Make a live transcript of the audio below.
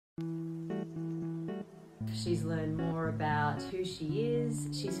She's learned more about who she is,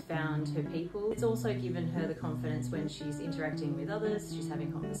 she's found her people. It's also given her the confidence when she's interacting with others, she's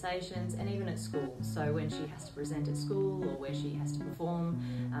having conversations, and even at school. So when she has to present at school or where she has to perform,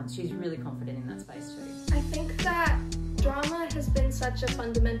 she's really confident in that space too. I think that drama has been such a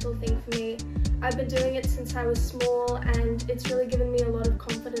fundamental thing for me. I've been doing it since I was small, and it's really given me a lot of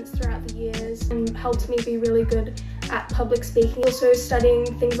confidence throughout the years and helped me be really good at public speaking. Also studying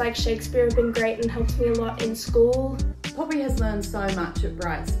things like Shakespeare have been great and helped me a lot in school. Poppy has learned so much at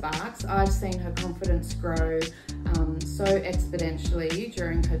Brightsparks. I've seen her confidence grow so exponentially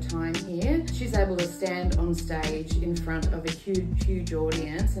during her time here. She's able to stand on stage in front of a huge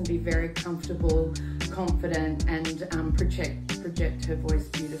audience and be very comfortable, confident, and project her voice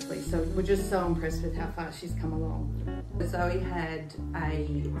beautifully. So we're just so impressed with how far she's come along. Zoe had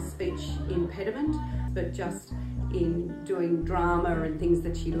a speech impediment, but just in doing drama and things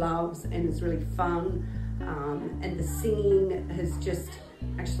that she loves and is really fun, and the singing has just,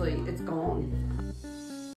 actually, it's gone.